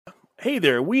Hey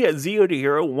there, we at Zero to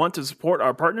Hero want to support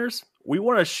our partners. We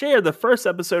want to share the first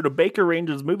episode of Baker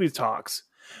Rangers Movie Talks.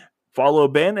 Follow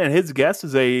Ben and his guests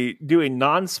as they do a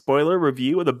non-spoiler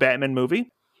review of the Batman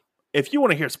movie. If you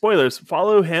want to hear spoilers,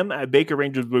 follow him at Baker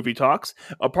Rangers Movie Talks,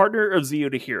 a partner of Zero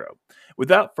to Hero.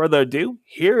 Without further ado,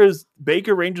 here is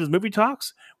Baker Rangers Movie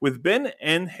Talks with Ben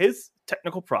and his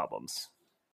technical problems.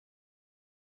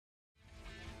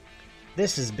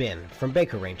 This is Ben from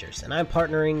Baker Rangers, and I'm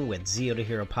partnering with Zero to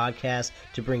Hero Podcast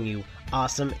to bring you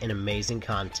awesome and amazing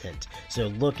content. So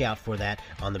look out for that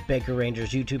on the Baker Rangers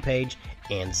YouTube page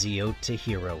and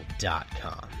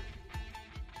zerotohero.com.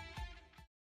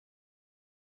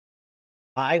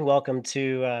 Hi, welcome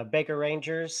to Baker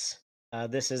Rangers.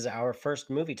 This is our first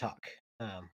movie talk.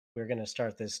 We're going to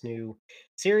start this new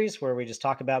series where we just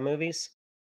talk about movies.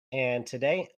 And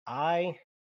today I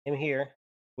am here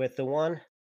with the one,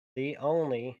 the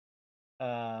only,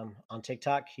 on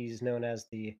TikTok. He's known as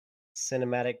the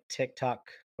cinematic TikTok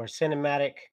or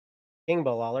cinematic King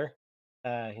Balaller.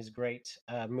 He's a great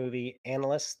movie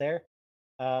analyst there.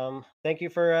 Thank you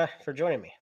for joining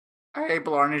me. Hey,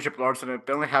 Blarney, Larson, I'm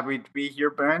really happy to be here,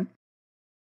 Ben.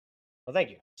 Well, thank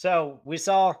you. So we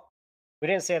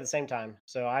didn't see it at the same time.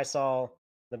 So I saw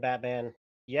the Batman.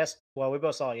 Yes, well, we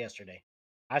both saw it yesterday.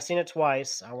 I've seen it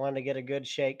twice. I wanted to get a good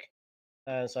shake,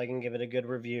 so I can give it a good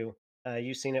review.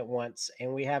 You've seen it once,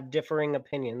 and we have differing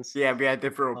opinions Yeah, we had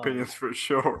different on opinions for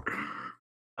sure.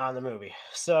 on the movie.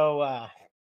 So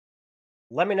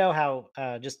let me know how.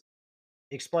 Just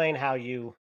explain how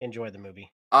you enjoy the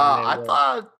movie, and then I we'll.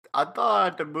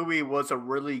 thought the movie was a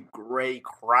really great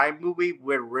crime movie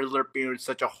with Riddler being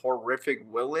such a horrific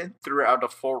villain throughout the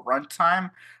full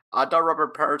runtime. I thought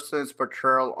Robert Pattinson's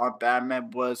portrayal on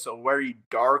Batman was a very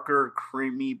darker,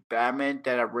 creamy Batman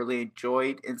that I really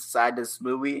enjoyed inside this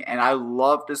movie, and I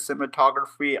loved the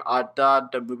cinematography. I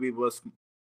thought the movie was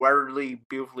very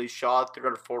beautifully shot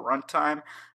throughout the full runtime,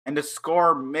 and the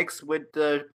score mixed with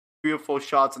the beautiful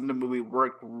shots in the movie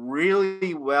worked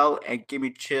really well and gave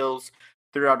me chills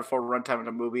throughout the full runtime of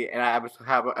the movie, and I have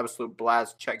an absolute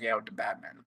blast checking out the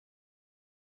Batman.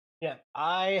 Yeah,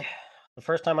 the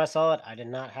first time I saw it, I did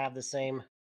not have the same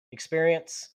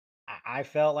experience. I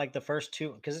felt like the first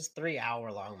two, because it's 3 hour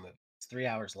long movie. It's 3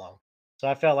 hours long, so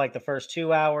I felt like the first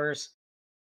 2 hours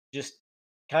just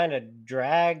kind of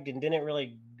dragged and didn't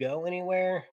really go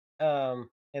anywhere.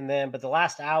 And then, but the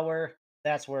last hour,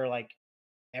 that's where like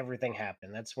everything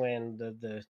happened. That's when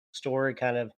the story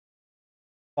kind of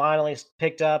finally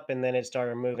picked up, and then it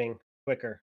started moving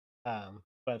quicker.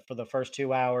 But for the first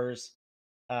 2 hours,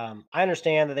 I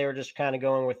understand that they were just kind of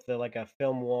going with the like a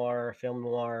film noir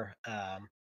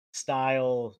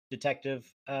style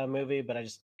detective movie, but I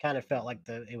just kind of felt like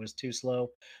it was too slow.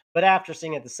 But after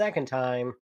seeing it the second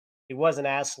time, it wasn't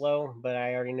as slow, but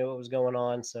I already knew what was going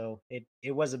on, so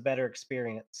it was a better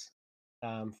experience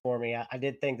for me. I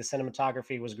did think the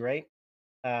cinematography was great.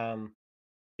 Um,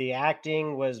 the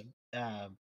acting was uh,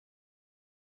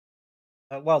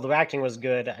 well, the acting was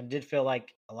good. I did feel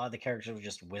like a lot of the characters were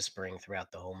just whispering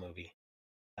throughout the whole movie.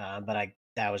 But I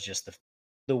that was just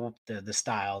the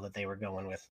style that they were going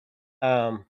with.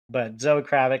 But Zoe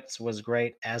Kravitz was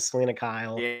great as Selena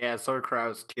Kyle, Yeah, Sword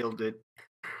Kraus killed it.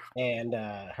 and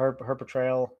her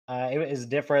portrayal it is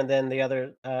different than the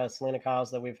other Selena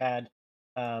Kyles that we've had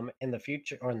in the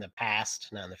future or in the past.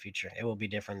 Not in the future. It will be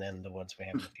different than the ones we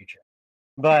have in the future.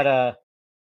 But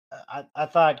I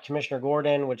thought Commissioner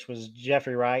Gordon, which was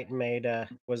Jeffrey Wright, made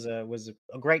was a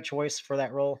great choice for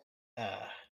that role. Uh,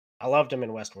 I loved him in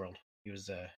Westworld. He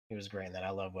was great in that. I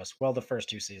love West. Well, the first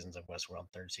two seasons of Westworld,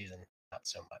 third season not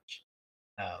so much.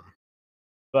 Um,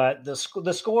 but the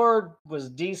score was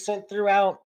decent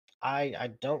throughout.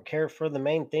 I don't care for the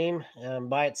main theme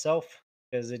by itself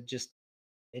because it just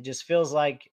feels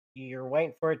like you're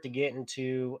waiting for it to get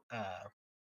into.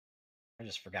 I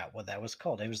just forgot what that was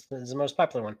called. It was the most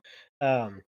popular one.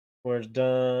 Where it's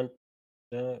done.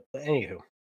 But anywho,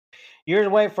 you're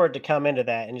waiting for it to come into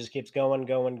that, and it just keeps going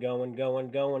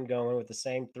with the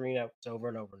same three notes over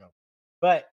and over and over.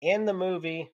 But in the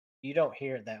movie, you don't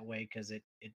hear it that way because it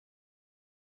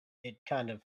kind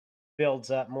of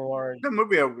builds up more. The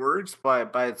movie it works,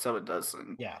 but by itself it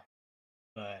doesn't. Yeah.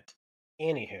 But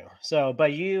anywho, so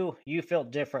but you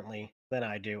felt differently than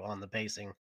I do on the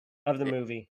pacing of the Y-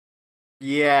 movie.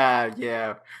 Yeah,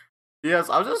 yeah. Yes,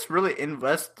 I was just really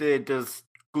invested, just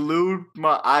glued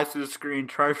my eyes to the screen,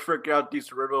 trying to figure out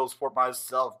these riddles for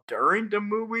myself during the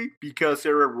movie because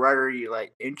they were very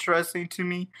like interesting to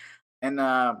me. And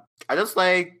I just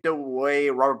like the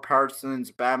way Robert Pattinson's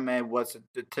Batman was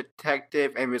a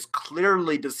detective and was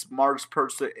clearly the smartest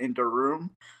person in the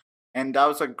room. and that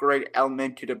was a great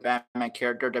element to the Batman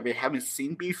character that we haven't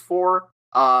seen before.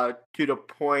 To the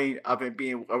point of him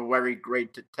being a very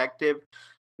great detective.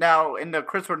 Now, in the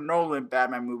Christopher Nolan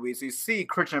Batman movies, you see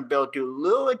Christian Bale do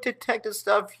little detective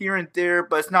stuff here and there,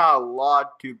 but it's not a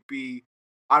lot to be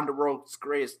I'm the world's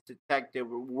greatest detective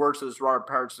versus Robert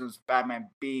Pattinson's Batman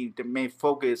being the main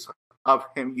focus of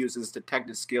him using his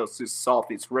detective skills to solve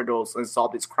these riddles and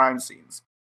solve these crime scenes.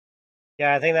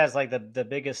 Yeah, I think that's like the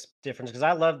biggest difference because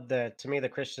I love the to me the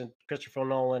Christopher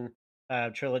Nolan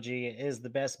trilogy is the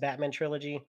best Batman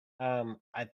trilogy.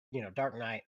 I Dark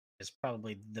Knight is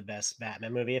probably the best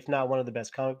Batman movie, if not one of the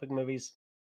best comic book movies.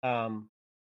 Um,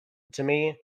 to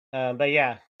me. But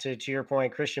yeah, to your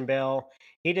point, Christian Bale,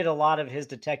 he did a lot of his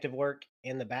detective work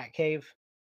in the Batcave,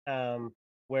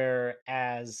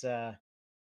 whereas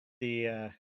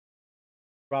the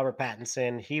Robert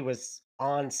Pattinson, he was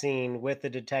on scene with the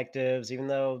detectives, even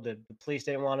though the police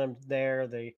didn't want him there.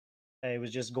 It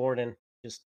was just Gordon,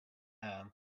 just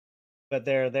um, but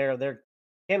their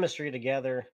chemistry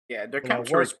together, Yeah, their you know,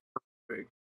 chemistry work was perfect.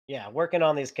 yeah, working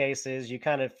on these cases, you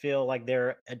kind of feel like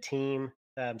they're a team.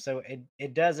 So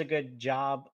it does a good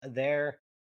job there.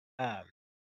 Um,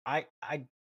 I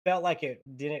felt like it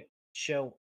didn't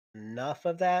show enough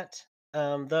of that,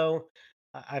 though.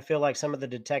 I feel like some of the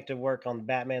detective work on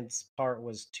Batman's part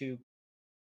was too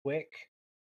quick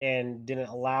and didn't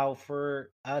allow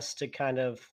for us to kind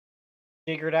of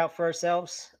figure it out for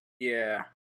ourselves. Yeah.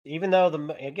 Even though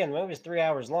again the movie is 3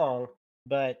 hours long,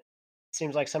 but it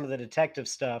seems like some of the detective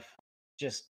stuff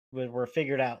just were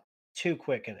figured out too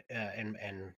quick,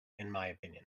 in my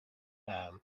opinion.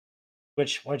 Um,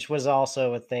 which was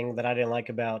also a thing that I didn't like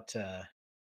about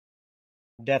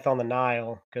Death on the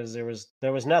Nile, because there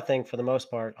was nothing for the most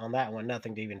part on that one,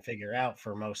 nothing to even figure out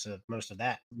for most of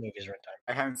that movie's runtime.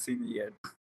 I haven't seen it yet.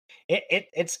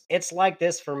 It's like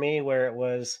this for me where it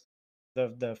was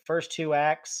the first 2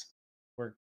 acts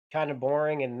were kinda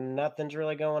boring and nothing's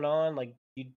really going on, like,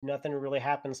 nothing really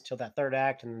happens till that 3rd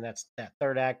act, and that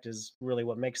 3rd act is really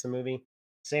what makes the movie.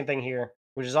 Same thing here,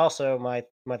 which is also my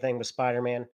thing with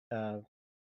Spider-Man,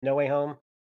 No Way Home.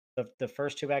 The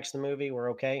first 2 acts of the movie were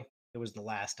okay. It was the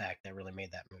last act that really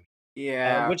made that movie.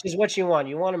 Yeah. Which is what you want.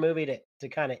 You want a movie to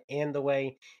kinda end the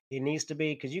way it needs to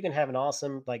be, because you can have an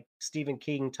awesome, like, Stephen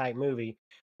King type movie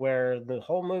where the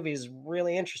whole movie is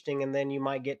really interesting, and then you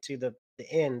might get to the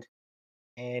end,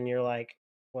 and you're like,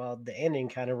 "Well, the ending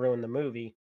kinda ruined the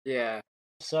movie." Yeah.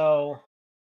 So,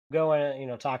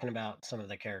 talking about some of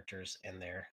the characters in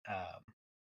there,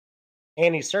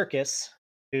 Andy Serkis,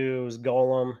 who's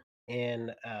Golem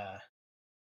in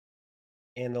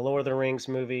the Lord of the Rings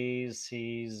movies,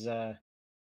 he's,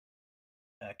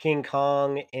 King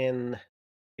Kong in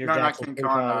Peter No, not Jackson's King King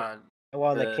Kong. Kong.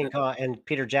 Well, in the King The Kong and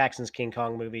Peter Jackson's King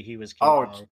Kong movie, he was King oh,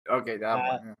 Kong. okay, that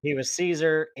one. Yeah. He was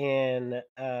Caesar in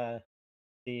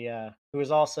who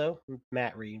was also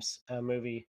Matt Reeves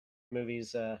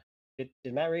movies. Did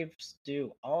Matt Reeves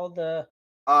do all the?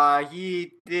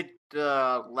 He did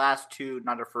the last two,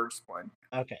 not the first one.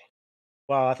 Okay,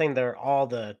 well, I think they're all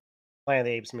the Planet of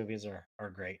the Apes movies are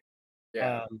great.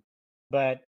 Yeah. Um,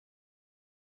 but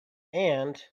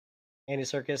and Andy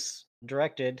Serkis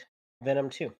directed Venom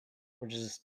 2, which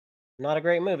is not a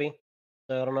great movie.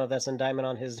 So I don't know if that's indictment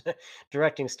on his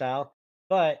directing style.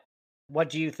 But what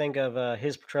do you think of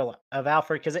his portrayal of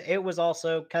Alfred? Because it was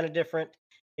also kind of different.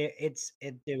 It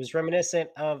was reminiscent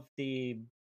of the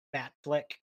Bat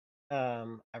flick,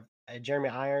 Jeremy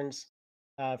Irons.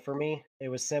 For me, it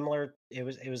was similar. It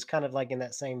was kind of like in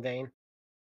that same vein.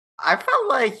 I felt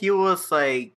like he was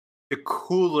like the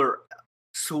cooler,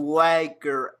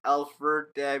 swagger Alfred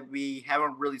that we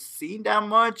haven't really seen that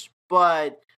much,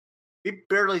 but we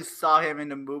barely saw him in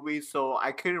the movie, so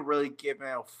I couldn't really give him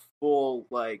a full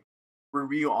like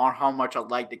review on how much I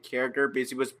liked the character because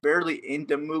he was barely in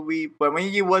the movie. But when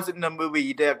he was in the movie,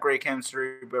 he did have great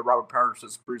chemistry with Robert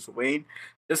Pattinson's Bruce Wayne.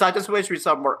 Just I just wish we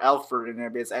saw more Alfred in there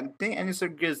because I think Andy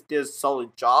Serkis did a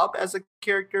solid job as a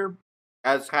character,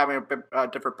 as having a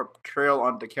different portrayal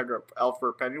on the character of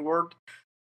Alfred Pennyworth.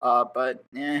 But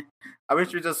I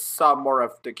wish we just saw more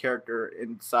of the character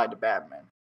inside the Batman.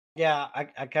 Yeah,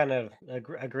 I kind of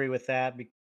agree with that.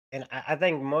 And I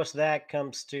think most of that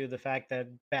comes to the fact that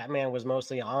Batman was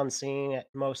mostly on scene at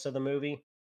most of the movie.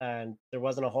 And there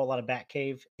wasn't a whole lot of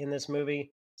Batcave in this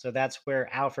movie. So that's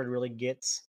where Alfred really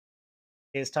gets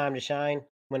his time to shine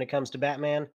when it comes to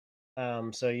Batman.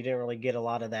 So you didn't really get a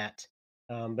lot of that.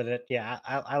 Yeah,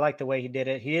 I like the way he did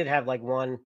it. He did have like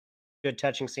one good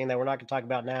touching scene that we're not going to talk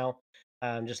about now.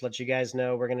 Just let you guys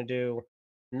know we're going to do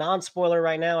non spoiler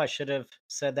right now. I should have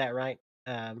said that right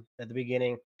at the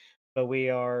beginning, but we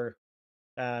are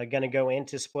going to go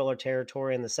into spoiler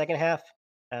territory in the second half.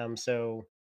 So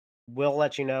we'll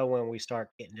let you know when we start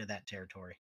getting to that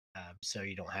territory, so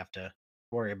you don't have to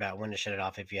worry about when to shut it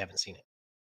off if you haven't seen it.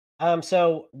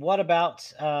 So what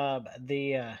about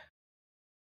the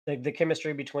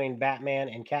chemistry between Batman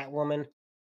and Catwoman?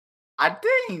 I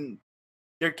think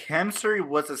their chemistry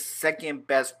was the second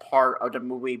best part of the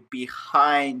movie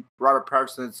behind Robert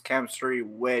Pattinson's chemistry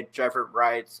with Jeffrey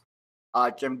Wright's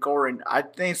Jim Gordon. I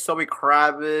think Zoe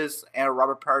Kravitz and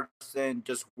Robert Pattinson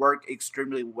just work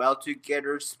extremely well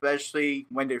together, especially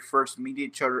when they first meet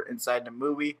each other inside the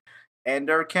movie. And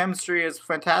their chemistry is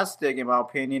fantastic, in my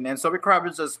opinion. And Zoe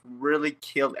Kravitz just really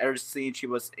killed every scene she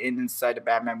was in inside the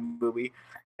Batman movie.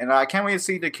 And I can't wait to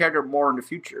see the character more in the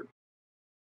future.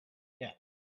 Yeah,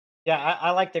 yeah,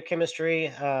 I like their chemistry.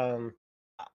 I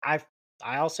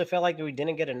I also felt like we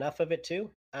didn't get enough of it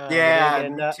too. We didn't Yeah,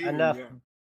 get me too. enough Yeah.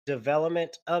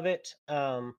 development of it.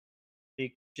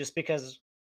 Just because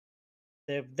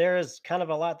there is kind of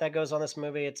a lot that goes on this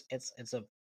movie. It's a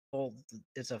full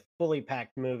it's a fully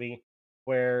packed movie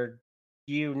where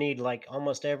you need like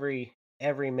almost every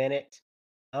minute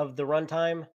of the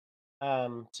runtime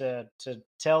to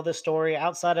tell the story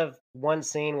outside of one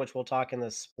scene, which we'll talk in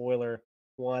the spoiler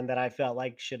one that I felt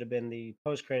like should have been the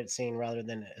post credit scene rather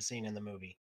than a scene in the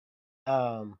movie.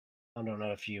 I don't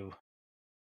know if you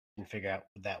can figure out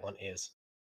what that one is.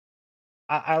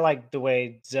 I like the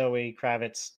way Zoe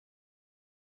Kravitz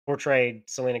portrayed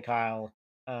Selena Kyle,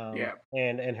 Yeah.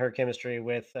 and her chemistry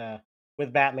with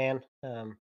Batman.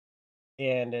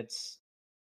 And it's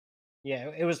yeah,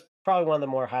 it was probably one of the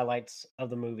more highlights of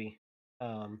the movie.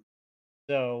 Um,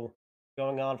 so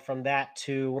going on from that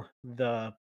to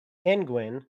the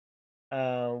Penguin,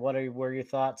 were your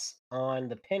thoughts on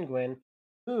the Penguin,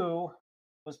 who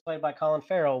was played by Colin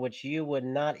Farrell, which you would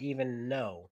not even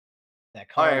know that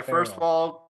All Colin right, first of Farrell.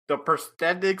 all, the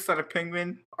prosthetics on the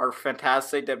penguin are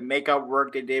fantastic. The makeup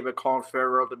work they did with Colin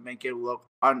Farrell to make it look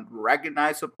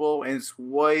unrecognizable, and his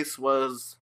voice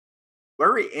was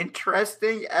very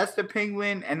interesting as the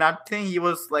penguin. And I think he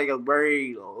was like a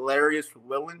very hilarious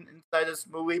villain inside this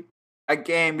movie.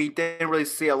 Again, we didn't really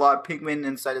see a lot of penguin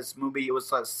inside this movie. It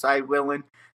was a side villain.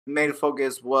 The main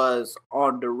focus was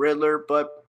on the Riddler,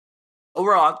 but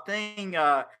overall, I think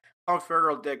Colin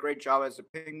Farrell did a great job as a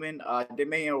penguin. They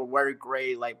made him a very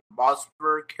great like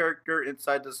monster character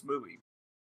inside this movie.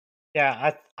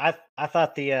 Yeah, I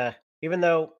thought even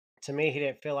though to me he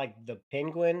didn't feel like the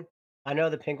Penguin. I know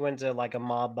the Penguin's like a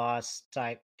mob boss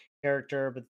type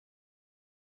character, but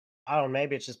I don't know.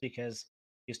 Maybe it's just because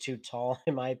he's too tall,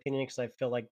 in my opinion. Because I feel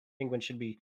like Penguin should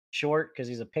be short because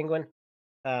he's a penguin.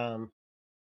 Um,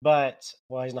 but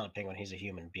well, he's not a penguin; he's a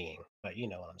human being. But you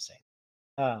know what I'm saying.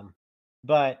 Um,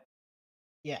 but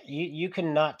yeah, you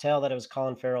cannot tell that it was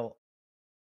Colin Farrell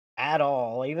at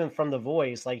all, even from the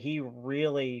voice. Like he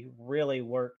really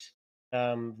worked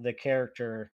the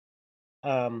character.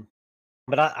 Um,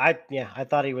 but yeah, I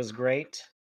thought he was great.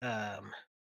 Um,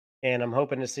 and I'm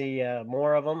hoping to see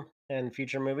more of them in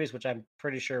future movies, which I'm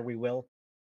pretty sure we will.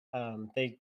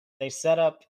 They set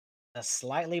up a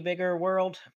slightly bigger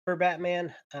world for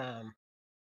Batman,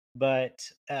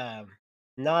 but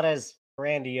not as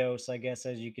grandiose, I guess,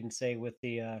 as you can say with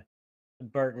the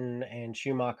Burton and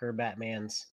Schumacher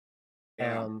Batmans.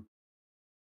 Yeah. Um,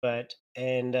 but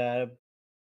and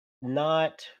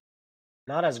not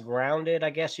not as grounded, I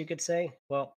guess you could say.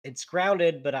 Well, it's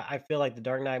grounded, but I feel like the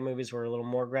Dark Knight movies were a little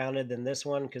more grounded than this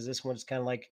one because this one's kind of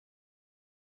like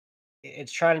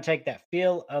it's trying to take that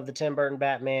feel of the Tim Burton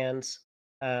Batmans,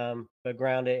 but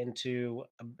ground it into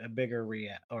a bigger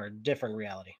or a different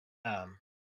reality.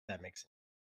 That makes sense.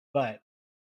 But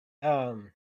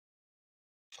um,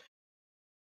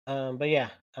 but yeah,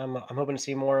 I'm hoping to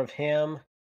see more of him,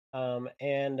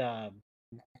 and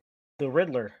the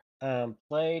Riddler,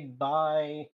 played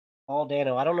by Paul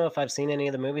Dano. I don't know if I've seen any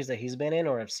of the movies that he's been in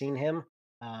or I've seen him.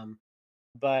 Um,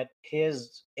 but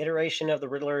his iteration of the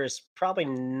Riddler is probably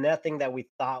nothing that we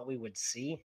thought we would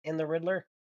see in the Riddler.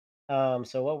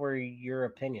 So what were your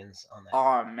opinions on that?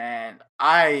 Oh man,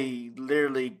 I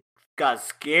literally got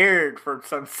scared from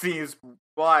some scenes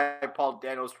by Paul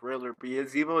Daniels Riddler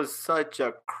because he was such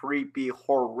a creepy,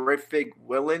 horrific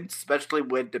villain, especially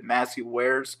with the mask he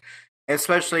wears,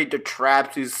 especially the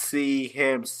traps you see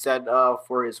him set up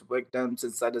for his victims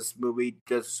inside this movie.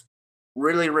 Just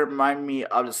really remind me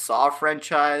of the Saw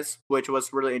franchise, which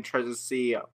was really interesting to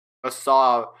see a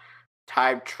Saw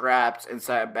type traps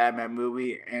inside a Batman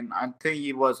movie, and I think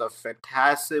he was a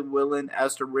fantastic villain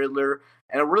as the Riddler,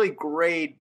 and a really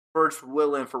great first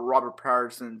villain for Robert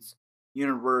Pattinson's.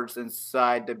 universe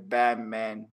inside the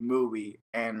Batman movie,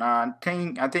 and I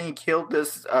think he killed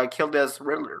this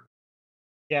Riddler.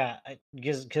 Yeah,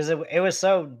 because it was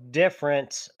so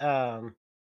different from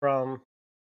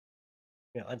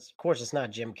of course it's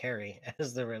not Jim Carrey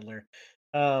as the Riddler,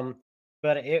 um,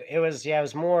 but it was yeah it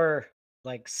was more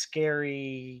like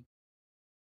scary,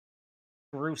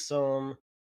 gruesome.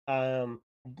 Um,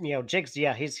 Jigs.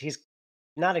 Yeah, he's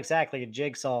not exactly a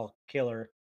jigsaw killer,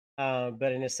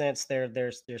 but in a sense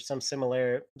there's some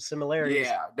similarities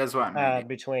Yeah, that's what I mean.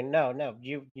 between. No,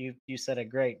 you said it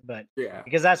great, but Yeah,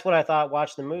 because that's what I thought.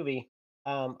 Watch the movie.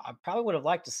 I probably would have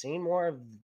liked to see more of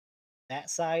that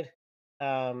side,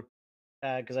 um,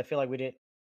 because I feel like we did.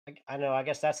 I know. I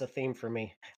guess that's a theme for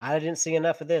me. I didn't see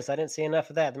enough of this. I didn't see enough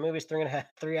of that. The movie's 3.5,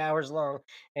 3 hours long,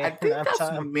 I and think that's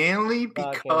I'm mainly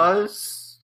talking.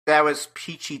 because that was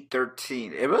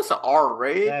PG-13. If it was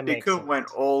R-rated, That they makes could have went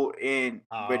sense. all in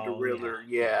with the Oh yeah, Riddler.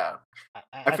 yeah. Yeah, I,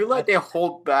 I, I feel I, like I- they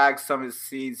hold back some of the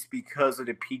scenes because of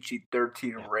the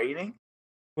PG-13 yeah. rating.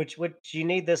 Which you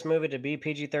need this movie to be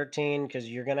PG-13 because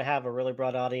you're gonna have a really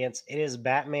broad audience. It is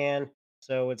Batman,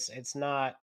 so it's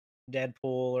not Deadpool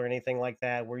or anything like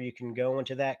that where you can go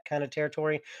into that kind of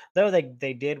territory. Though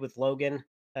they did with Logan,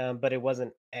 but it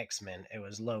wasn't X-Men. It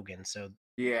was Logan. So,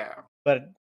 Yeah, but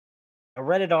a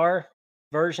rated R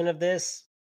version of this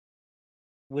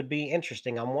would be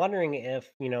interesting. I'm wondering if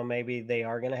maybe they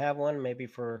are gonna have one, maybe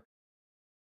for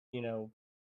you know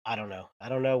I don't know. I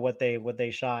don't know what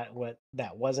they shot, what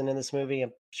that wasn't in this movie.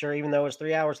 I'm sure even though it's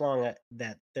 3 hours long,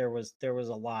 that there was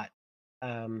a lot,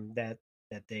 that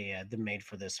they made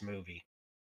for this movie.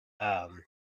 Um,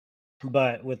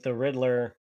 but with the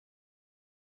Riddler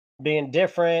being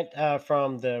different,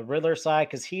 from the Riddler side,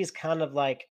 because he's kinda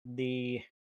like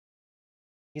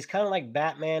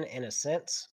Batman in a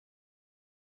sense,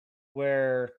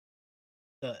 where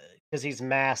the because he's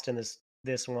masked in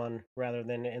this one rather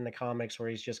than in the comics where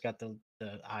he's just got the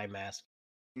eye mask.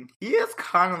 he is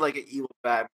kind of like an evil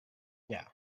Batman. Yeah,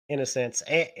 in a sense.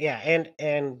 Yeah, and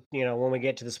when we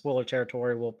get to the spoiler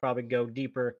territory, we'll probably go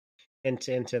deeper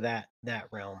into that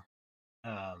realm.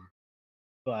 Um,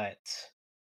 but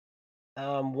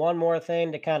one more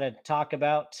thing to kind of talk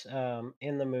about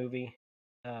in the movie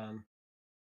um,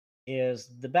 is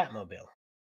the Batmobile.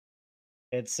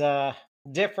 It's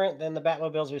different than the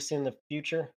Batmobiles we've seen in the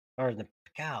future, or in the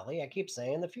golly, I keep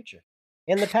saying the future,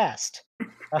 in the past.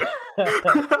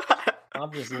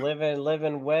 I'm just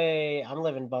living way. I'm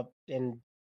living in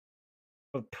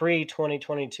pre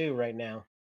 2022 right now.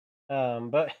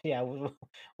 But yeah,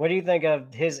 what do you think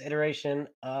of his iteration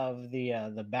of the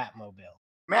Batmobile?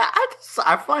 Man,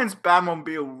 I find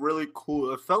Batmobile really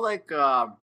cool. It felt like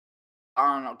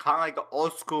I don't know, kind of like an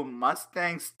old school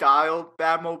Mustang style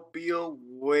Batmobile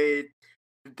with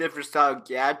the different style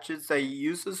gadgets that he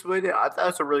uses with it. I thought it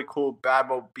was a really cool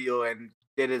Batmobile and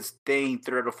did his thing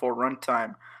throughout the full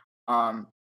runtime. Um,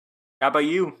 how about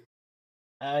you?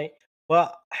 I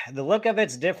well, the look of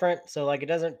it's different, so like it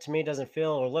doesn't to me doesn't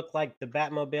feel or look like the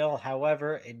Batmobile.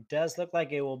 However, it does look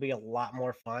like it will be a lot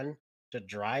more fun to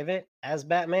drive it as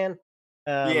Batman.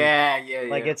 Um, Yeah, yeah,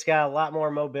 like yeah. it's got a lot more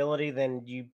mobility than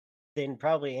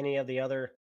probably any of the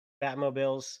other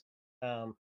Batmobiles.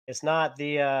 It's not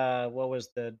the what was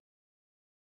the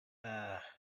uh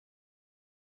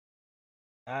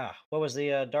what was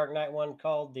the Dark Knight one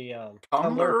called? The Tumblr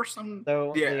Tumbler. or something?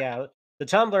 So Yeah, yeah, the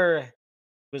Tumbler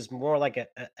was more like a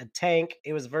tank.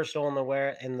 It was versatile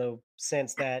in the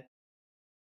sense that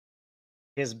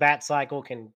his bat cycle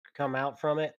can come out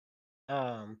from it.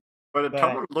 Um, but the but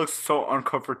Tumblr looks so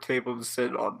uncomfortable to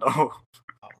sit on though.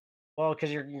 oh, well,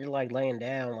 because you're like laying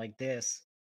down like this,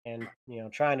 and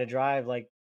trying to drive like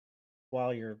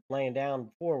while you're laying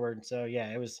down forward. So yeah,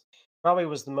 it was probably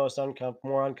was the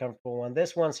more uncomfortable one.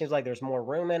 This one seems like there's more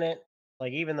room in it.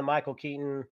 Like even the Michael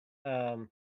Keaton, um,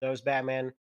 those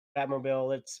Batmobile,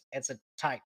 it's a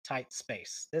tight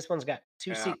space. This one's got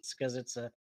two Yeah. seats because it's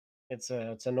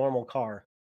a normal car.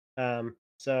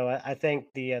 So I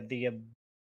think the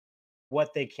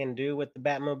what they can do with the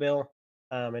Batmobile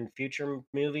in future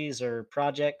movies or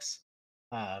projects,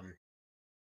 um,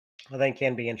 I think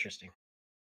can be interesting.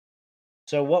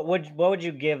 So what would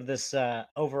you give this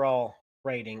overall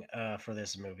rating for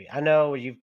this movie? I know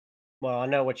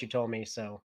what you told me.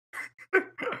 So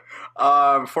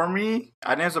For me,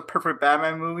 I think it's a perfect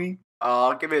Batman movie.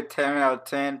 I'll give it a 10 out of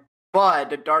 10. But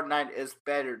The Dark Knight is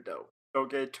better, though.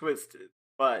 Don't get it twisted.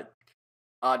 But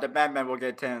the Batman will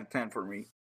get 10 out of 10 for me.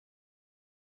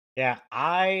 yeah,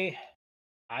 I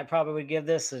probably would give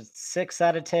this a 6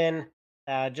 out of 10.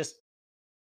 Just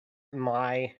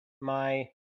my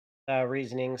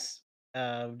reasonings,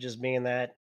 just being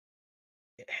that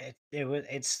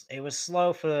it was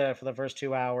slow for the first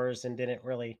 2 hours and didn't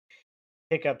really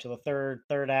pick up to the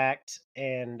third act,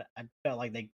 and I felt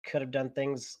like they could have done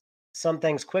some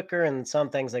things quicker, and some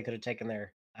things they could have taken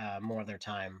their more of their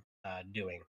time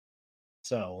doing.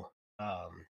 So,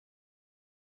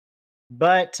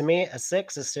 but to me, a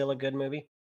 6 is still a good movie.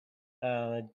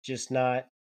 Just not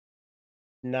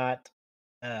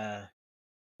uh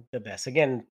the best.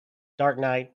 Again, Dark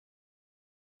Knight,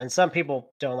 and some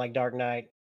people don't like Dark Knight.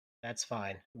 That's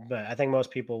fine, but I think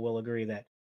most people will agree that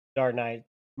Dark Knight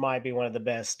might be one of the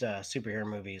best superhero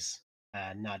movies,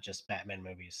 not just Batman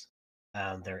movies.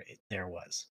 There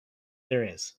was, there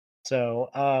is. So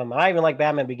I even like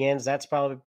Batman Begins. That's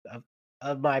probably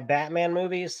of my Batman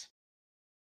movies.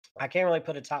 I can't really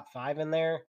put a top five in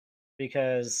there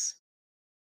because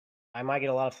I might get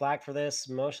a lot of flack for this.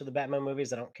 Most of the Batman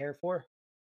movies I don't care for.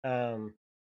 Um,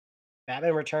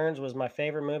 Batman Returns was my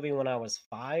favorite movie when I was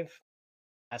 5.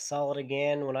 I saw it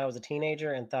again when I was a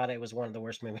teenager and thought it was one of the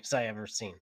worst movies I ever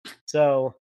seen.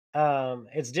 So,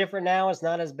 it's different now. It's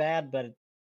not as bad, but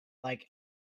like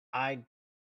I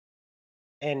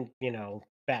and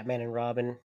Batman and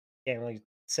Robin, can't really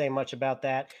say much about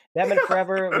that. Batman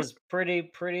Forever was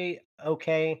pretty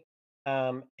okay.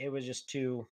 It was just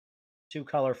too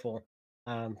colorful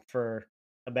for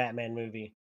a Batman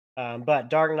movie. But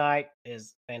Dark Knight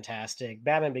is fantastic.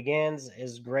 Batman Begins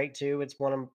is great too. It's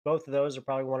one of both of those are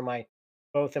probably one of my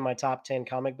both in my top 10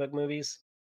 comic book movies.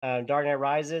 Dark Knight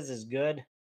Rises is good.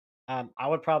 I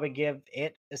would probably give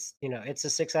it, it's a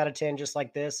 6 out of 10, just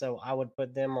like this. So I would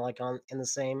put them like on in the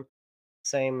same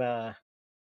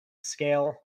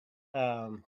scale.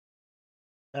 Um,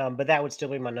 but that would still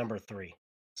be my number three.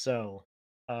 So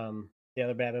the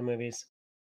other Batman movies.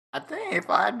 I think if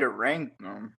I had to rank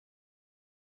them,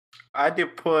 I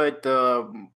did put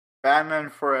the Batman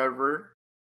Forever,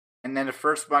 and then the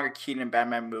first Michael Keaton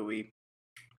Batman movie,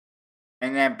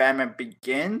 and then Batman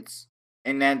Begins,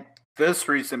 and then this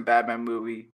recent Batman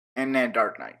movie, and then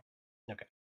Dark Knight. Okay.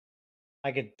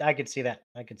 I could see that.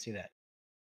 I could see that.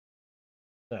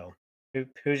 So,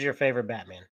 who's your favorite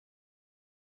Batman?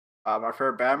 My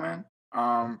favorite Batman,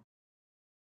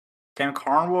 Ken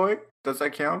Conroy. Does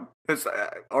that count?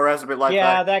 Or has it been live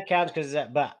Yeah, action? that counts because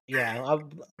that. But yeah,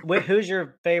 who's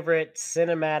your favorite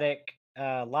cinematic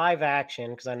live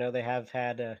action? Because I know they have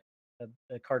had a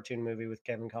cartoon movie with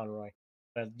Kevin Conroy,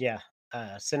 but yeah,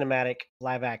 cinematic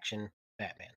live action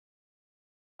Batman.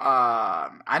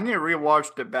 I need to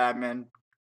rewatch the Batman.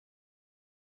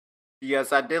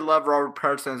 Yes, I did love Robert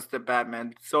Pattinson's The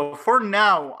Batman. So for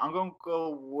now, I'm gonna go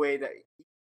with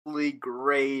equally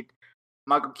great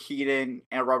Michael Keaton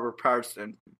and Robert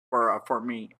Pattinson for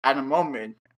me at the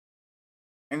moment.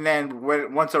 And then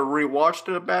once I rewatch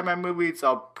the Batman movies,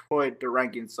 I'll put the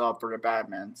rankings up for the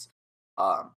Batmans.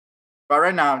 Um, but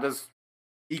right now, I'm just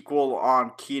equal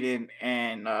on Keaton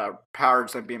and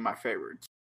Pattinson being my favorites.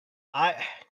 I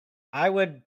I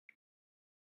would,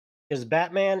 because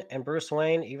Batman and Bruce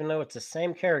Wayne, even though it's the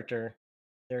same character,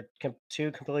 they're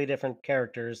two completely different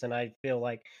characters, and I feel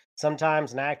like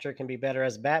sometimes an actor can be better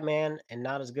as Batman and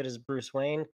not as good as Bruce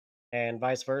Wayne, and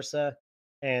vice versa.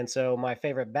 And so, my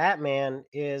favorite Batman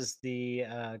is the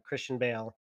Christian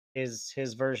Bale. His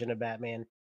version of Batman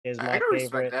is I my can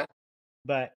respect favorite. that.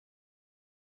 But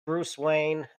Bruce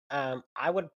Wayne, I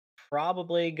would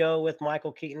probably go with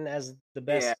Michael Keaton as the Yeah,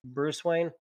 best Bruce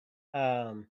Wayne.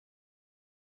 Um,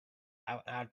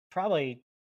 I'd probably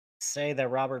say that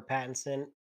Robert Pattinson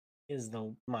is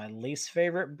the my least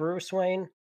favorite Bruce Wayne,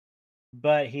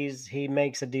 but he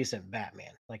makes a decent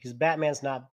Batman. Like his Batman's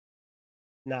not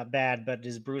bad, but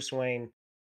his Bruce Wayne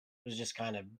was just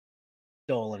kind of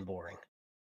dull and boring.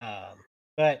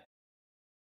 But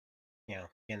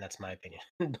again, that's my opinion.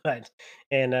 but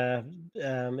and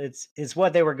it's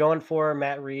what they were going for.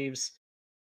 Matt Reeves,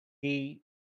 he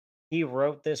he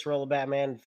wrote this role of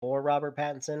Batman for Robert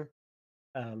Pattinson.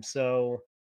 So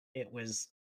it was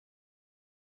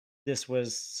this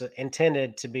was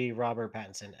intended to be Robert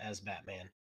Pattinson as Batman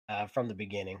from the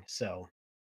beginning. So,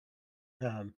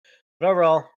 but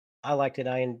overall, I liked it.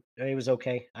 It was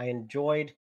okay. I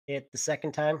enjoyed it the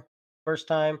second time. First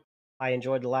time, I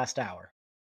enjoyed the last hour.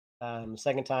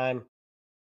 Second time,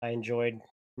 I enjoyed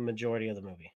the majority of the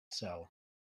movie. So,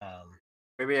 um,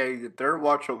 maybe a third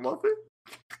watch will love it.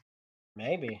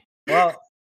 maybe. Well,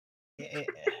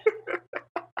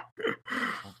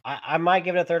 I might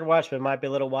give it a third watch, but it might be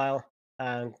a little while.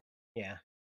 Yeah,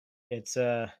 it's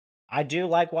I do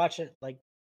like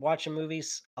watching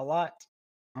movies a lot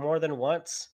more than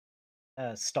once.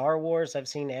 Star Wars, I've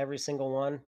seen every single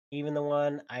one, even the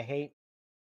one I hate,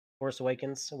 Force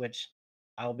Awakens, which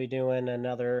I'll be doing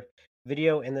another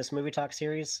video in this movie talk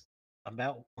series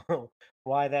about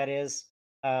why that is.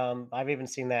 I've even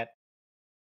seen that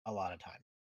a lot of times.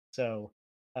 So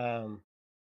um,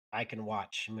 I can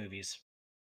watch movies.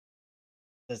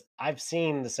 I've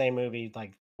seen the same movie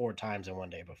like 4 times in one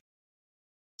day before.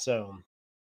 So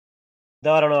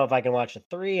though I don't know if I can watch a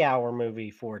 3-hour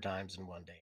movie 4 times in one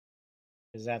day,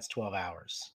 because that's 12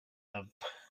 hours of,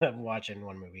 of watching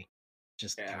one movie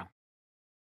just Yeah.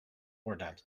 4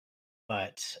 times.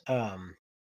 But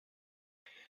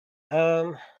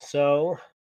so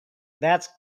that's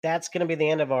gonna be the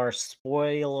end of our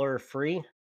spoiler free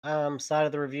side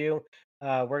of the review.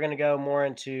 We're gonna go more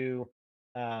into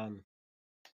um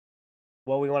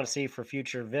what we want to see for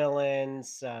future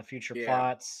villains, future Yeah.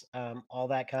 plots, all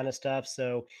that kind of stuff.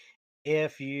 So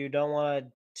if you don't want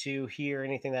to hear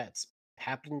anything that's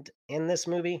happened in this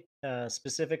movie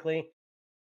specifically,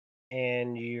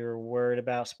 and you're worried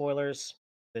about spoilers,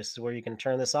 this is where you can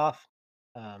turn this off.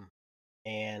 Um,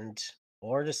 and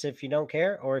or just if you don't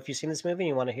care, or if you've seen this movie and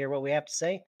you want to hear what we have to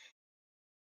say,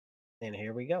 then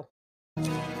here we go.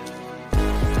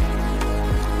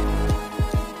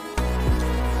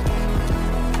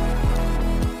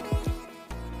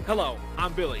 Hello,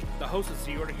 I'm Billy, the host of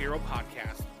Zero to Hero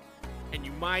podcast, and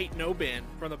you might know Ben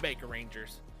from the Baker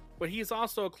Rangers, but he is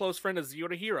also a close friend of Zero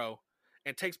to Hero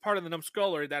and takes part in the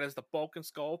numbskullery that is the Bulk and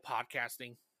Skull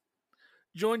podcasting.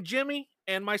 Join Jimmy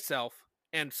and myself,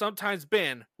 and sometimes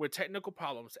Ben, with technical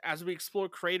problems as we explore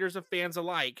creators and fans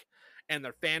alike and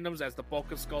their fandoms as the Bulk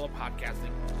and Skull of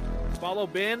podcasting. Follow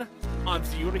Ben on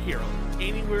Zero to Hero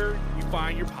anywhere you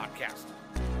find your podcast.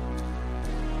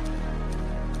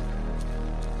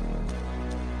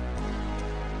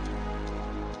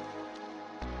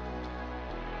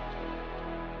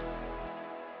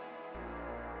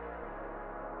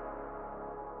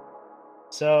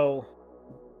 So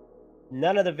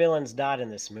none of the villains died in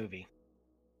this movie.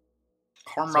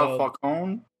 Carmel So,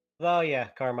 Falcone. well, yeah,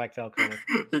 Carmike Falcone.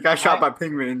 He got shot I- by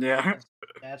Penguin. Yeah.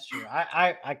 That's true.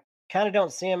 I kind of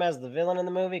don't see him as the villain in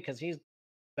the movie because he's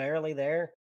barely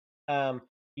there.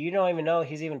 You don't even know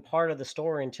he's even part of the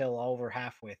story until over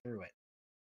halfway through it.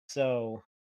 So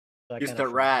I He's kinda the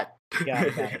rat. forgot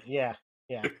about it. Yeah,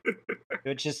 yeah.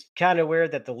 Which is kind of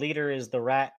weird that the leader is the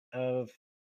rat of,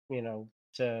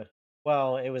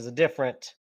 well, it was a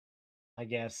different, I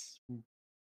guess,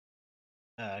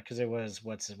 because it was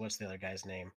what's the other guy's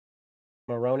name?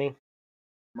 Maroney.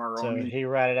 So Maroni. he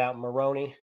ratted out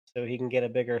Maroney so he can get a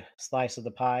bigger slice of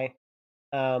the pie.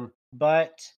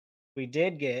 But we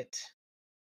did get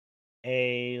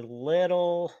a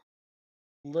little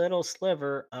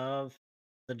sliver of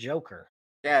the Joker.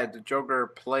 Yeah, the Joker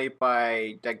played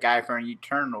by that guy from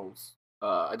Eternals.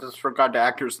 I just forgot the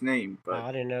actor's name, but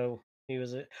I didn't know he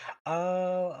was it.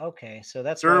 Oh, okay. So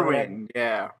that's why whenever, Derwin.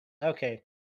 Yeah. okay,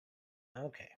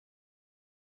 okay.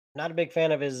 Not a big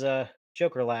fan of his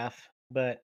Joker laugh,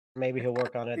 but maybe he'll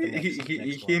work on it the next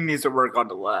He one. needs to work on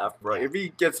the laugh, bro. Yeah. If he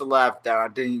gets a laugh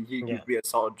down, then he Yeah. could be a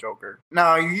solid Joker.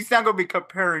 No, he's not gonna be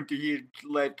comparing to Heath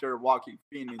Ledger, Walking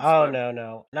Phoenix. Oh but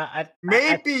no.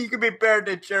 maybe he could be better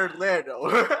than Jared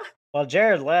Leto. Well,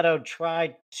 Jared Leto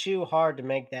tried too hard to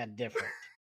make that different.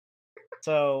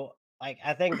 So, like,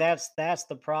 I think that's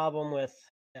the problem with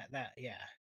that yeah,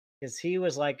 because he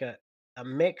was like a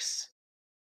mix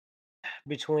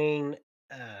between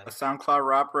A SoundCloud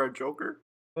rapper, a Joker.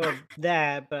 well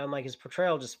that, but I'm like his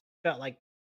portrayal just felt like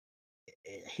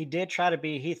he did try to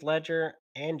be Heath Ledger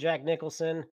and Jack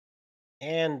Nicholson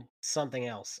and something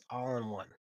else all in one.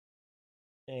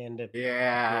 And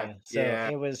Yeah, so yeah.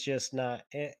 it was just not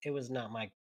it was not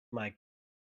my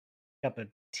cup of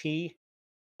tea.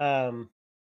 Um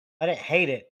I didn't hate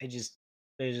it. It's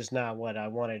just not what I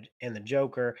wanted in the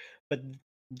Joker. But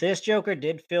this Joker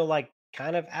did feel like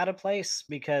kind of out of place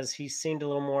because he seemed a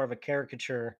little more of a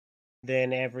caricature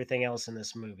than everything else in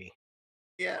this movie.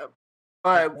 Yeah,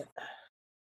 Uh, but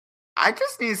I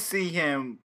just need to see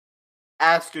him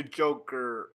as the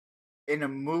Joker in a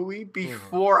movie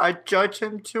before I judge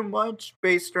him too much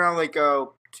based around like a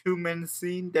 2-minute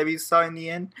scene that we saw in the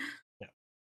end.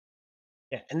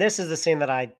 Yeah, and this is the scene that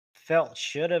I felt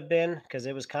should have been because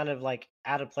it was kind of like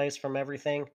out of place from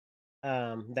everything.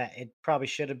 That it probably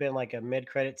should have been like a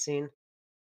mid-credit scene.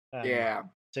 Yeah,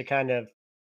 To kind of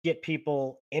get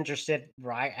people interested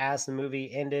right as the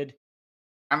movie ended.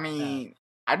 I mean,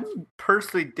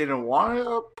 personally didn't want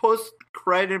a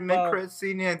post-credit, Well, mid-credit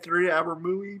scene in a 3-hour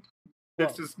movie.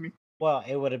 That's well, just me. well,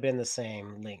 it would have been the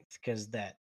same length because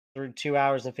that through 2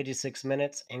 hours and 56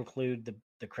 minutes include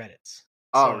the credits.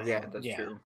 Oh So yeah, that's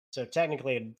true. so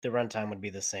technically the runtime would be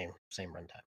the same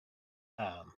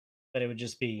runtime. But it would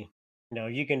just be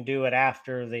You can do it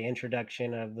after the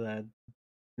introduction of the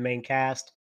main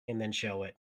cast and then show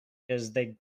it because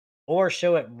they or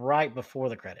show it right before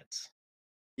the credits.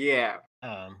 Yeah.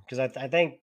 Because I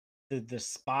think the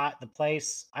spot, the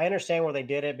place, I understand where they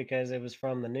did it because it was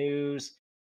from the news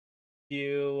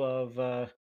view of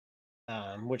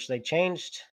which they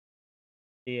changed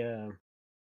the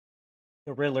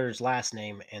Riddler's last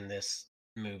name in this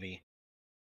movie.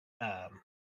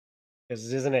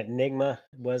 Because isn't it Enigma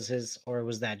was his, or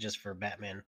was that just for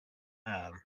Batman?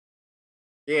 Um,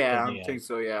 for Yeah, I the think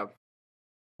so. Yeah.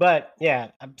 but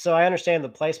yeah, so I understand the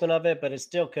placement of it, but it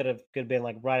still could have been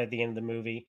like right at the end of the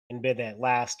movie and been that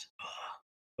last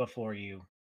before you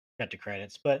got to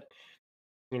credits. But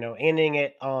ending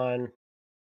it on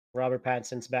Robert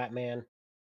Pattinson's Batman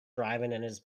driving in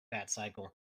his Bat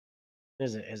Cycle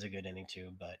is a good ending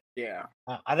too. But Yeah.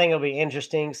 I think it'll be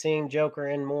interesting seeing Joker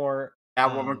in more.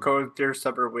 Catwoman going their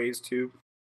separate ways too.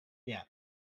 Yeah.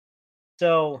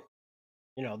 So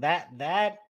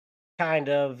that kind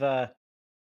of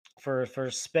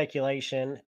for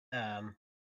speculation,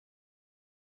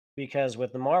 because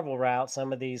with the Marvel route,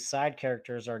 some of these side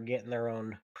characters are getting their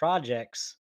own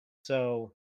projects.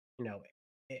 So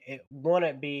it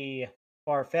wouldn't be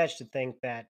far fetched to think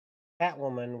that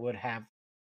Catwoman would have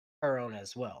her own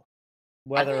as well,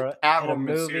 I think whether in a Catwoman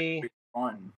series would movie be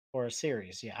fun. or a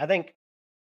series. Yeah, I think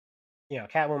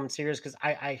Catwoman series because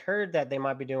I heard that they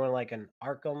might be doing like an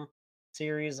Arkham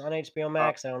series on HBO Uh,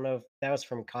 Max. I don't know if that was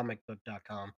from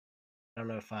comicbook.com. I don't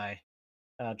know if I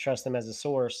trust them as a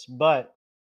source, but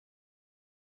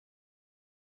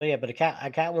yeah, but a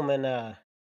Catwoman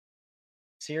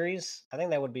series, I think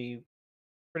that would be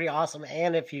pretty awesome.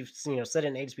 And if you've set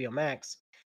in HBO Max,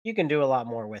 you can do a lot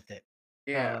more with it.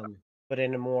 yeah. But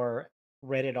in a more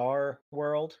rated R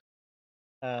world,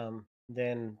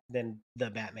 than the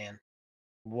Batman.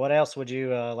 What else would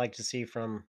you like to see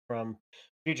from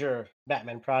future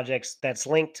Batman projects that's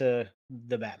linked to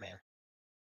the Batman?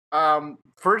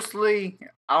 Firstly,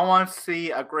 I want to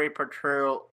see a great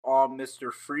portrayal on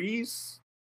Mr. Freeze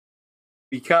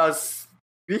because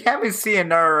we haven't seen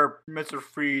another Mr.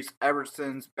 Freeze ever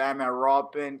since Batman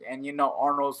Robin, and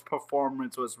Arnold's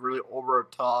performance was really over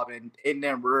the top, and it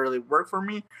didn't really work for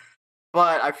me.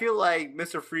 But I feel like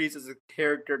Mr. Freeze is a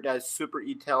character that is super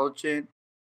intelligent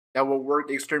that will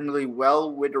work extremely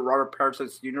well with the Robert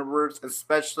Pattinson's universe,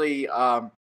 especially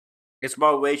his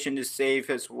motivation to save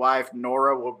his wife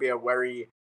Nora will be a very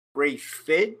great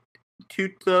fit to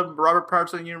the Robert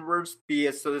Pattinson universe,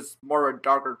 because it's more of a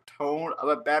darker tone of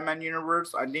a Batman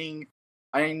universe. I think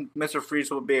Mr.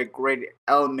 Freeze will be a great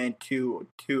element to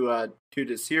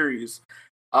the series.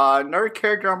 Another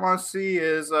character I want to see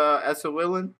is as a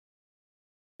villain,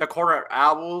 the Court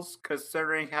Owls,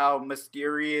 considering how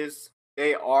mysterious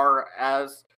they are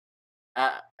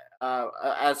uh,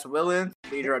 as villains,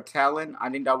 leader of talent.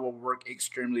 I think that will work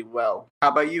extremely well. How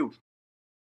about you?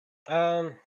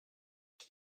 Um,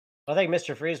 I think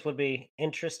Mr. Freeze would be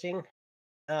interesting.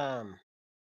 Um,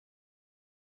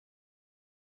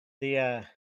 the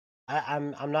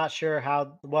I'm not sure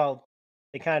how well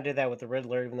they kind of did that with the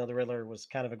Riddler, even though the Riddler was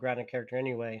kind of a grounded character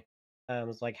anyway.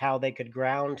 It's like how they could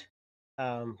ground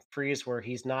Freeze where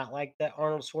he's not like that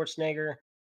Arnold Schwarzenegger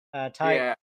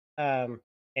type, Yeah, um,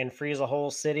 and freeze a whole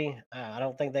city. I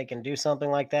don't think they can do something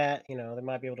like that. They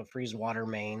might be able to freeze water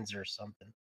mains or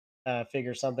something,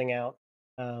 figure something out.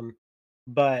 Um,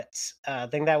 but I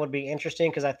think that would be interesting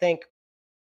because I think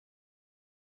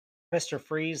Mr.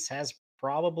 Freeze has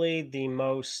probably the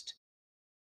most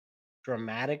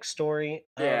dramatic story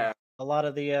of yeah. a lot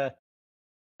of the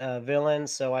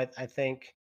villains. So I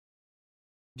think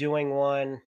doing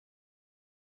one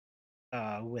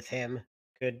with him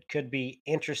could be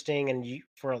interesting and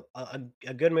for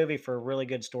a good movie for really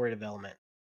good story development.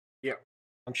 Yeah.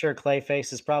 I'm sure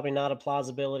Clayface is probably not a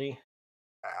plausibility.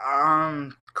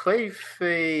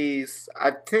 Clayface.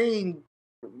 I think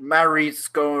Mary's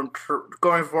going for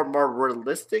more Oh yeah,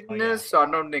 realisticness, so I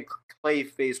don't think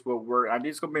Clayface will work. I think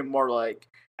it's gonna be more like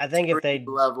I think if street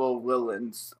they level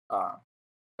villains,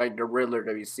 like the Riddler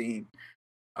that we've seen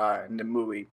in the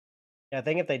movie. I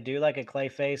think if they do like a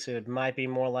Clayface, it might be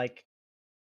more like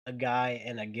a guy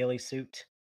in a ghillie suit,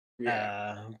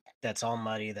 Yeah. uh, that's all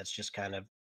muddy, that's just kind of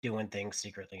doing things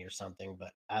secretly or something.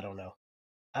 But I don't know.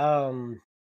 Um,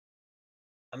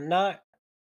 I'm not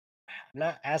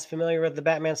as familiar with the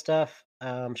Batman stuff.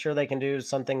 I'm sure they can do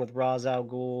something with Ra's al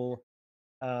Ghul,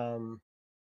 um,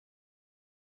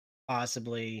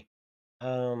 possibly.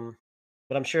 Um,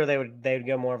 but I'm sure they would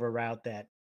go more of a route that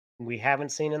we haven't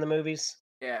seen in the movies.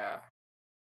 Yeah.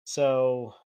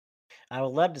 So I would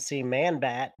love to see Man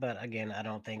Bat, but again, I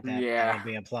don't think that Yeah. would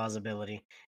be a plausibility.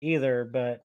 either,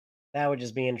 but that would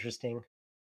just be interesting.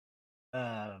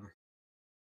 Um,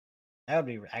 that would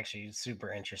be actually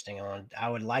super interesting. I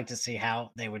would like to see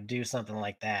how they would do something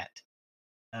like that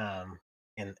um,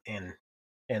 in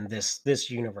this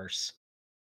universe,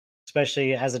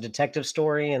 especially as a detective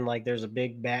story, and like there's a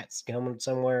big bat coming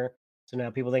somewhere. So now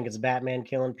people think it's Batman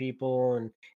killing people and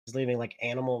he's leaving like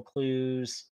animal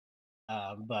clues,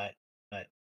 but but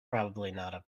probably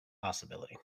not a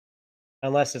possibility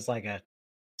unless it's like a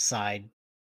side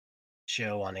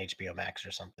show on HBO Max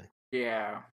or something.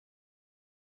 Yeah.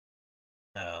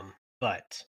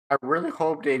 But I really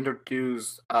hope they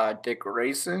introduce Dick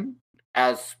Grayson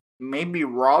as maybe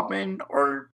Robin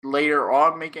or later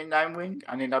on making Nightwing.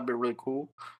 I think that'd be really cool.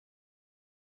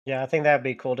 yeah, I think that'd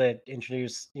be cool to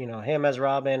introduce, him as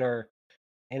Robin or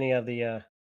any of the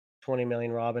 20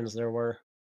 million Robins there were.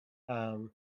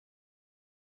 Um,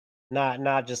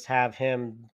 not just have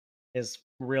his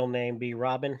real name be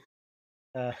Robin.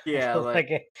 Uh, Yeah, like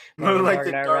like in like Dark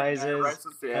the Knight Dark Knight Rises.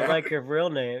 Rises. I Yeah. like your real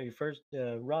name, your first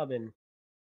Robin.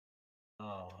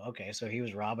 Oh, okay, so he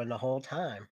was Robin the whole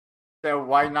time. Then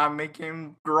why not make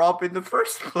him drop in the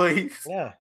first place?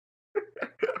 Yeah.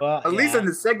 Well, At least in yeah,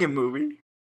 the second movie.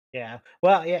 yeah.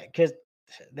 Well, yeah, because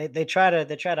they try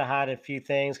to hide a few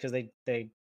things because they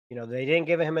didn't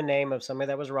give him a name of somebody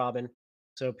that was Robin,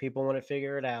 so people wouldn't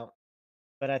figure it out.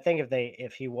 But I think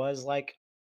if he was like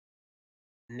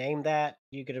named that,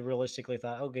 you could have realistically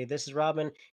thought, okay, this is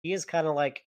Robin. He is kind of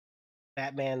like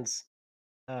Batman's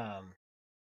um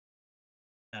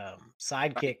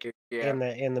sidekick Yeah.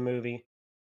 in the movie.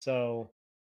 So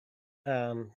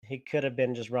he could have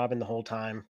been just Robin the whole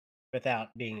time without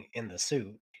being in the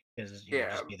suit because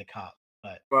Yeah. just be the cop.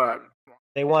 But But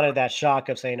they wanted that shock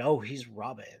of saying, "Oh, he's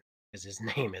Robin," because his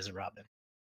name is Robin.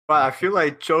 but And I feel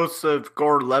like Joseph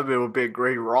Gordon-Levitt would be a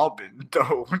great Robin,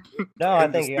 though. no, I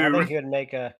In the think I think suit. he would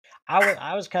make a.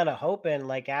 I was kind of hoping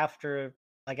after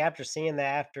seeing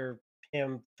that after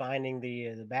him finding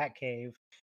the Batcave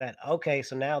that okay,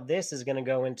 so now this is going to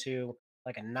go into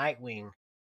like a Nightwing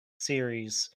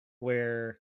series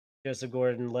where Joseph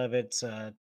Gordon-Levitt's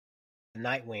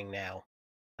Nightwing now,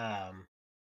 um,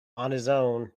 on his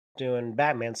own doing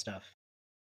Batman stuff.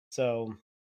 So,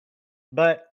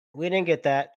 but we didn't get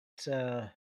that. Uh,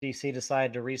 DC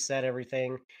decided to reset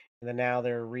everything, and then now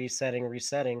they're resetting.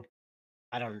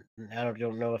 I don't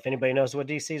know if anybody knows what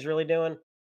DC is really doing,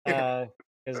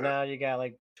 because now you got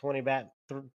like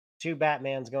 2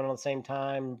 Batmans going on at the same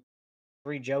time,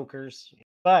 3 Jokers.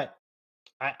 But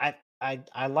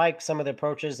I like some of the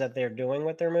approaches that they're doing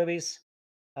with their movies.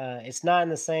 It's not in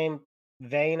the same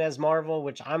vein as Marvel,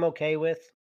 which I'm okay with.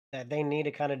 That they need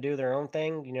to kind of do their own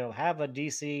thing. Have a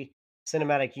DC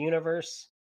cinematic universe,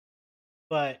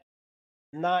 but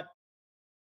not.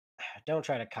 Don't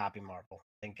try to copy Marvel.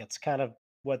 I think it's kind of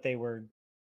what they were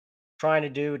trying to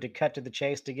do to cut to the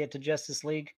chase to get to Justice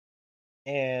League,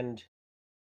 and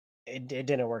it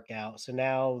didn't work out. So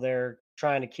now they're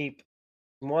trying to keep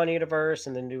one universe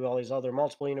and then do all these other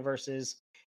multiple universes,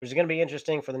 which is going to be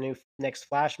interesting for the next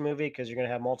Flash movie because you're going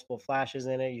to have multiple Flashes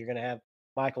in it. You're going to have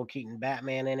Michael Keaton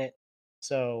Batman in it,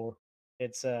 so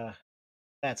it's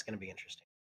that's going to be interesting.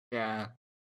 Yeah.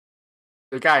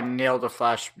 The guy nailed the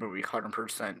Flash movie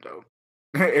 100% though.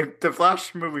 If the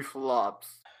Flash movie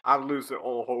flops, I'm losing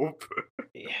all hope.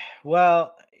 Yeah.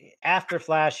 Well, after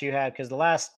Flash, you had because the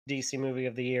last DC movie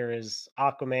of the year is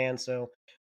Aquaman, so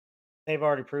they've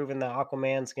already proven that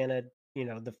Aquaman's gonna,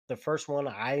 the first one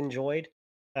I enjoyed.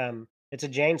 It's a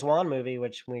James Wan movie,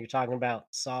 which when you're talking about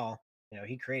Saw,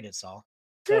 he created Saw.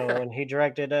 So and he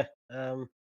directed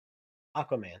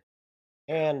Aquaman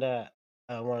and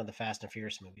one of the Fast and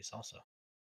Furious movies also.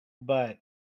 But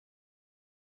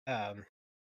um,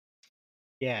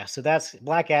 yeah, so that's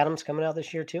Black Adam's coming out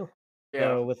this year too. Yeah.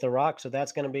 So with The Rock, so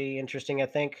that's going to be interesting. I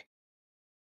think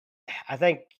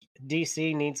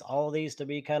DC needs all of these to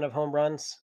be kind of home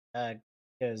runs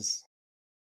because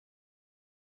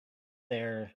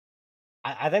they're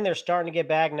I think they're starting to get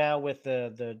back now with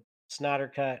the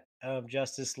Snyder cut of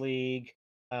Justice League,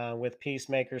 with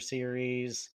Peacemaker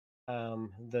series,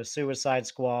 the Suicide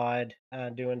Squad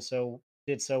did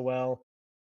so well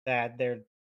that they're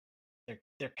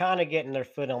kind of getting their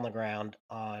foot on the ground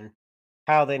on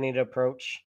how they need to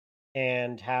approach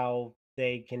and how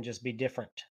they can just be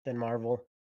different than Marvel,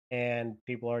 and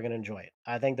people are going to enjoy it.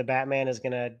 I think the Batman is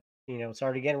going to, it's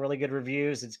already getting really good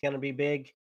reviews. It's going to be big.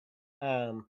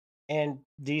 Um, and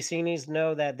DC needs to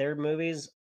know that their movies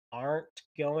aren't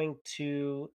going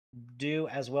to do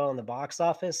as well in the box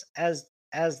office as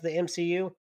the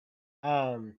MCU.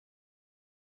 Um,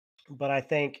 but I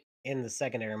think in the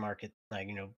secondary market, like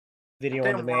I video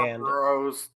on think Warner demand.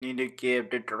 Bros. Need to give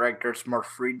the directors more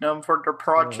freedom for their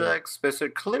Mhm. projects, because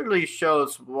it clearly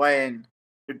shows when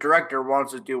the director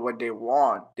wants to do what they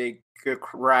want, they could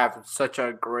craft such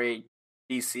a great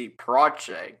DC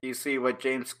project. You see what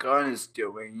James Gunn is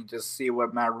doing, you just see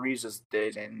what Matt Reeves just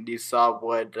did, and you saw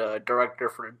what the director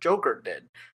for the Joker did.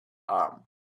 Um,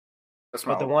 that's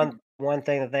my But the one opinion. one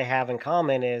thing that they have in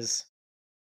common is,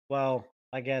 well,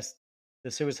 I guess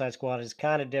the Suicide Squad is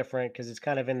kind of different because it's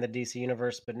kind of in the DC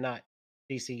universe, but not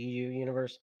DCEU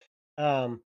universe.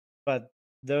 Um, but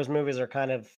those movies are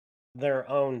kind of their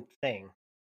own thing.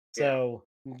 Yeah. So,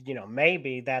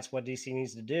 maybe that's what DC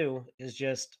needs to do is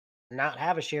just not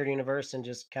have a shared universe and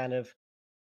just kind of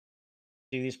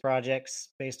do these projects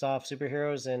based off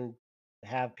superheroes and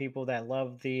have people that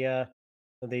love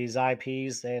these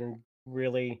IPs and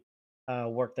really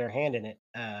work their hand in it.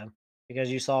 Because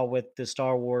you saw with the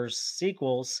Star Wars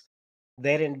sequels,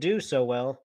 they didn't do so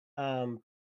well. Um,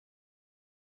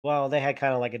 well, they had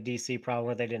kind of like a DC problem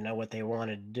where they didn't know what they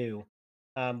wanted to do,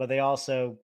 but they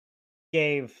also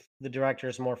gave the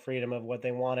directors more freedom of what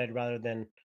they wanted rather than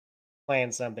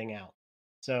plan something out.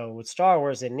 So with Star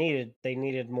Wars, they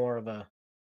needed more of a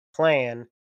plan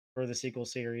for the sequel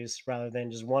series rather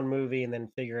than just one movie and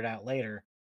then figure it out later.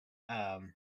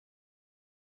 Um,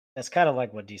 that's kind of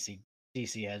like what DC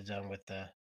has done with the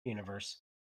universe.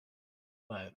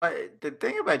 But But the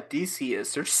thing about DC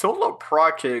is their solo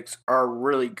projects are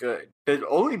really good. The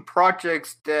only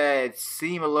projects that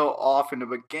seem a little off in the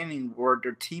beginning were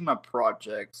their team up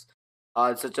projects,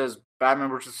 such as Batman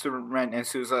vs Superman and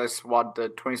Suicide Squad. The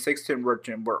 2016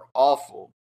 version were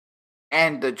awful,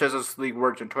 and the Justice League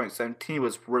version 2017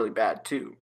 was really bad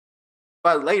too.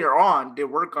 But later on, they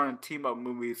worked on team up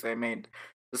movies. They made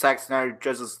the Zack Snyder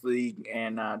Justice League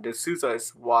and the Suicide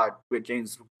Squad with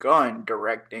James Gunn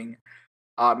directing.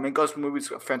 It goes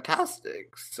movies are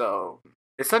fantastic. So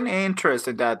it's something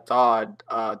interesting that thought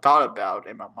about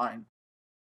in my mind.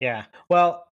 yeah,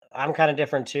 well, I'm kind of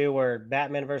different too. Where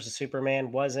Batman versus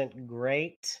Superman wasn't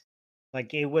great.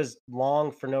 Like it was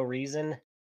long for no reason.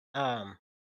 Um,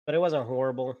 but it wasn't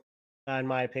horrible, in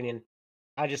my opinion.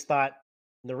 I just thought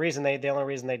the only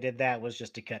reason they did that was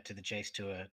just to cut to the chase to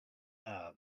a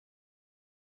uh,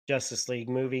 Justice League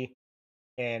movie,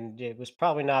 and it was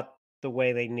probably not the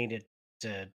way they needed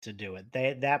to do it.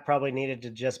 That probably needed to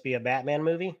just be a Batman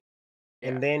movie, Yeah,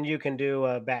 and then you can do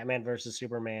a Batman versus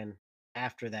Superman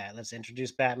after that. Let's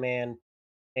introduce Batman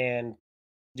and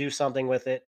do something with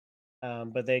it.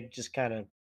 But they just kind of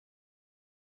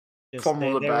just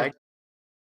fumble the bag.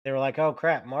 they were like, oh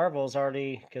crap, Marvel's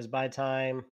already because by the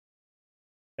time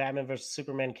Batman versus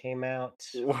Superman came out,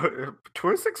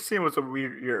 2016 was a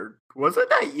weird year. Wasn't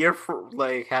that year for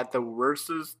like had the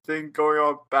versus thing going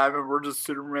on, Batman versus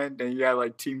Superman? Then you had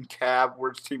like Team Cap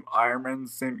versus Team Iron Man the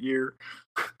same year,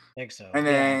 I think so. and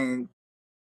Yeah, then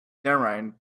never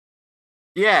mind.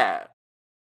 Yeah,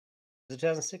 was it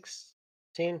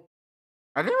 2016?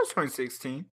 I think it was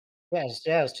 2016. Yeah,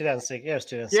 it was 2006. Yeah, it was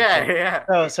Yeah, 2016.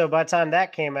 yeah. So by the time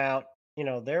that came out,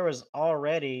 there was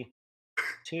already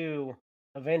 2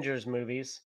 Avengers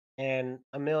movies and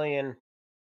a million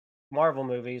Marvel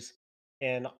movies,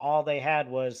 and all they had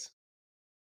was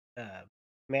uh,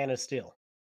 Man of Steel.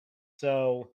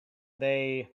 So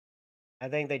they, I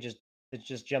think they just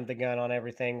jumped the gun on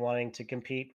everything, wanting to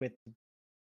compete with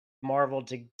Marvel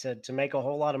to make a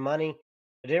whole lot of money.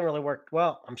 It didn't really work.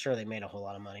 Well, I'm sure they made a whole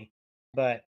lot of money,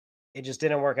 but it just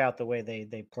didn't work out the way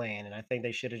they planned. And I think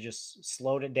they should have just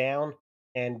slowed it down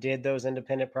and did those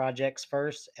independent projects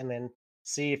first, and then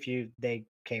see if they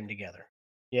came together.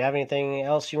 You have anything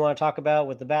else you want to talk about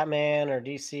with the Batman or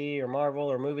DC or Marvel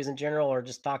or movies in general, or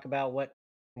just talk about what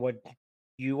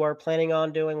you are planning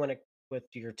on doing when it with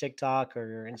your TikTok or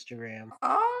your Instagram?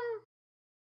 Um,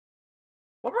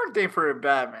 one more thing for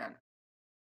Batman.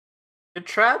 The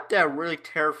trap that really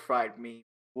terrified me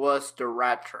was the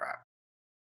rat trap.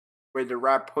 With the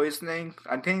rat poisoning,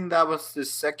 I think that was the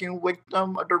second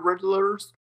victim of the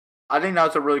Riddlers. I think that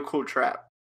was a really cool trap.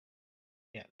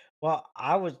 Yeah. Well,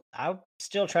 I'm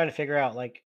still trying to figure out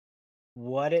like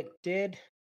what it did.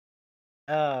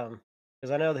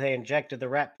 Because I know that they injected the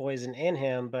rat poison in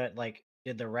him, but like,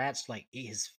 did the rats like eat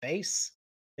his face?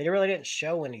 They really didn't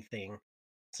show anything.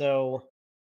 So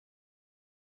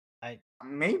I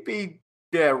Maybe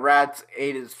the rats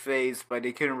ate his face, but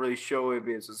they couldn't really show it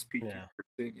because it's PG yeah,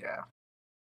 13. Yeah.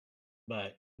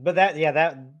 but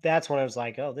that's when I was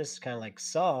like, oh, this is kind of like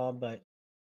Saw, but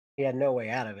he had no way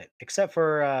out of it except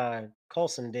for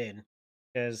Coulson did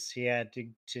because he had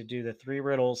to do the 3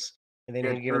 riddles and then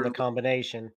Yeah, he'd give him the true.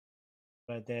 combination.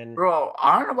 But then, Bro,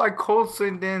 I don't know why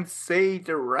Coulson didn't say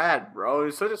the rat, bro.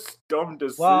 It's such a dumb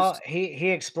decision. well, he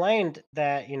explained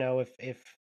that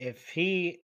if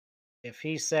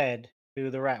he said who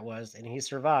the rat was and he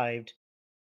survived,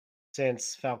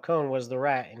 since Falcone was the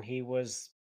rat and he was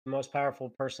the most powerful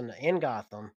person in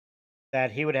Gotham,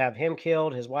 that he would have him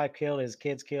killed, his wife killed, his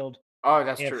kids killed. Oh,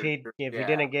 that's If true. he if he Yeah,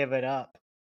 didn't give it up,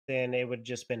 then it would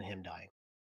just been him dying.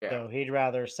 yeah, So he'd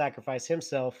rather sacrifice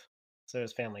himself so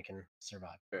his family can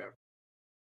survive. yeah.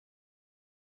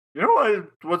 You know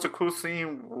what? What's a cool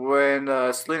scene when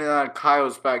Selena and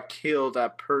Kyle's back killed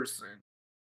that person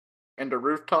in the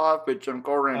rooftop with Jim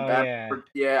Gordon and Oh Batman.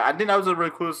 yeah, Yeah, I think that was a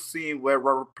really cool scene where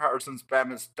Robert Pattinson's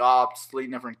Batman stopped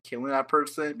Selena from killing that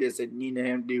person because it needed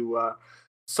him to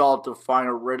solve the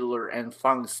final Riddler and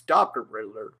finally stop the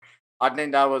Riddler. I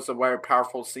think that was a very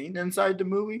powerful scene inside the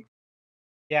movie.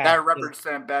 yeah, That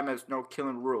represents Batman's no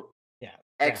killing rule. yeah.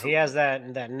 He Excellent. has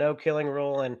that no killing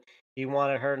rule, and he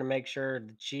wanted her to make sure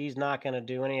that she's not going to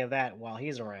do any of that while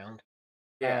he's around.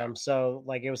 Yeah. So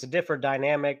like it was a different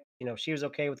dynamic. She was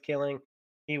okay with killing,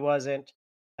 he wasn't,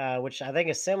 which I think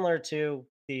is similar to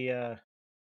the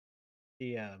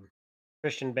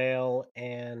Christian Bale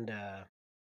and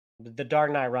the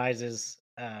Dark Knight Rises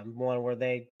one where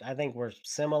I think were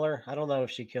similar. I don't know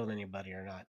if she killed anybody or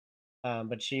not,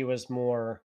 but she was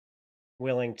more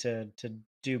willing to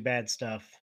do bad stuff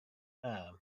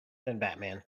um, than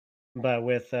Batman. But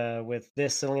with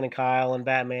this Selena Kyle and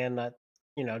Batman,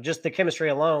 just the chemistry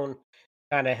alone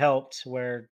kind of helped.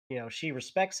 Where she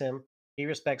respects him, he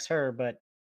respects her, but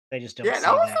they just don't Yeah, that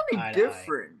see was that something eye to eye.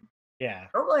 different. Yeah,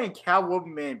 Normally,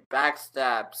 Catwoman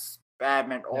backstabs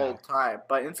Batman all no, the time,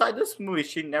 but inside this movie,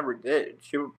 she never did.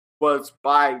 She was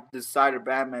by the side of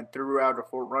Batman throughout the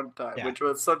full runtime, yeah, which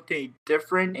was something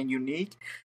different and unique.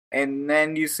 And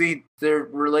then you see their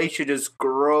relation just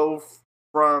grow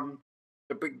from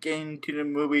the beginning to the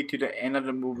movie to the end of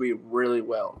the movie really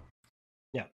well.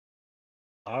 yeah.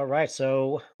 All right,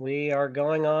 so we are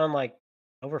going on like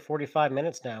over 45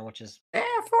 minutes now, which is Yeah,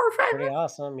 4 or 5 pretty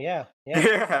awesome. Yeah, yeah.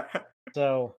 minutes. Yeah.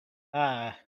 So,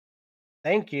 uh,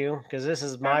 thank you, because this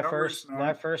is Yeah, my no worries, my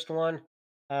man. first one.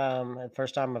 And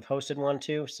first time I've hosted one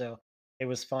too, so it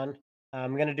was fun.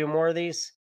 I'm gonna do more of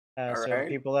these. All So the right.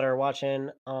 people that are watching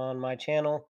on my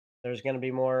channel, there's gonna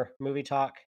be more movie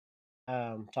talk,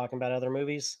 talking about other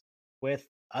movies with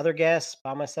other guests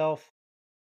by myself.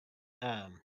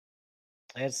 Um,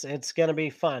 it's gonna be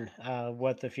fun.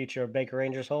 What the future of Baker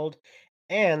Rangers hold,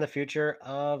 and the future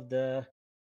of the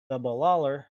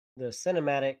Balaller, the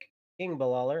cinematic King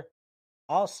Balaller,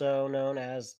 also known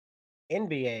as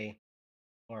NBA,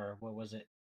 or what was it?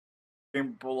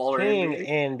 King Baller King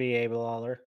NBA. NBA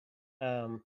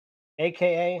Balaller,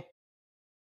 aka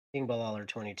King Balaller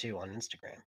 22 on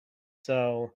Instagram.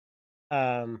 So,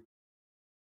 um,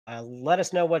 let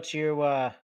us know what you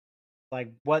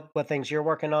like, what things you're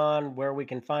working on, where we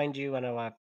can find you. I know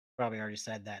I probably already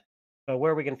said that, but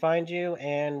where we can find you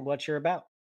and what you're about.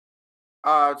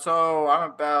 So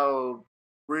I'm about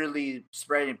really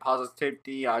spreading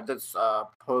positivity. I just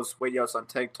post videos on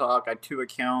TikTok. I have 2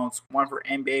 accounts, one for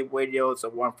NBA videos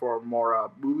and one for more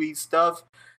movie stuff.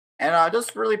 And I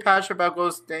just really passionate about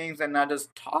those things, and I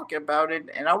just talk about it.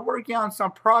 And I'm working on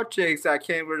some projects that I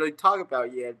can't really talk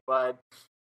about yet, but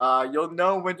you'll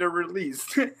know when they're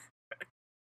released.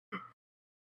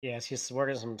 Yes, he's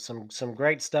working some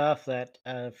great stuff. That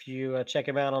if you check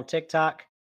him out on TikTok,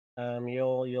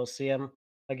 you'll see him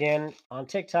again on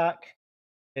TikTok.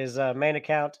 His main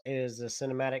account is the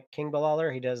Cinematic King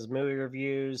Balaller. He does movie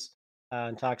reviews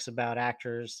and talks about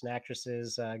actors and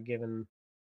actresses, giving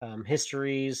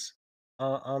histories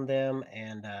on them,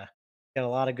 and got a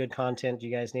lot of good content. You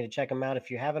guys need to check him out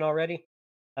if you haven't already.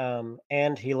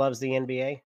 And he loves the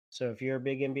NBA, so if you're a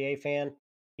big NBA fan,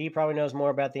 he probably knows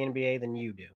more about the NBA than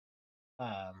you do.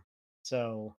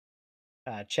 So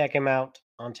check him out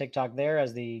on TikTok there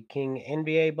as the King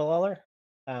NBA Balaller.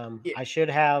 Yeah, I should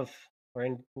have,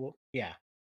 yeah,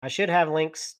 I should have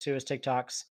links to his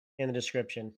TikToks in the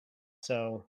description.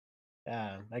 So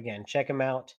again, check him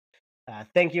out.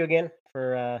 Thank you again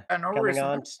for no coming worries,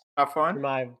 on man. Have to fun.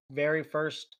 my very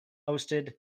first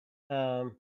hosted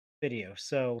um, video.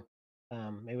 So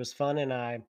it was fun, and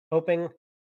I'm hoping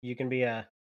you can be a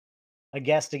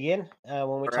guest again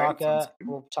when we All right, sounds good.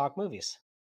 we'll talk movies.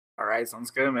 All right, sounds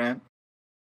good, man.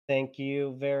 Thank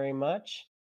you very much.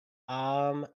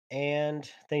 And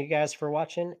thank you guys for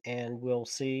watching, and we'll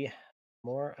see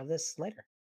more of this later.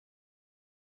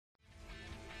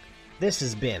 This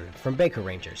has been from Baker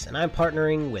Rangers, and I'm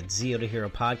partnering with Zeo to Hero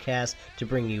Podcast to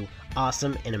bring you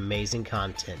awesome and amazing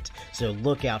content. So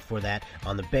look out for that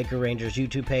on the Baker Rangers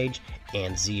YouTube page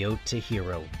and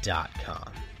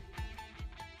ZeoToHero.com.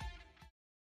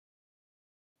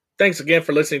 Thanks again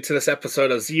for listening to this episode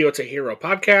of Zeo to Hero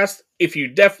Podcast. If you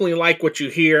definitely like what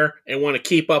you hear and want to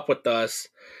keep up with us,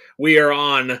 we are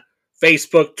on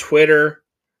Facebook, Twitter,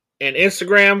 and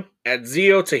Instagram at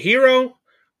Zeo to Hero.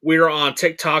 We are on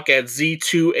TikTok at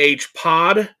Z2H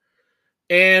Pod.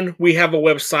 And we have a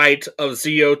website of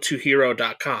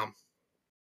ZeoToHero.com.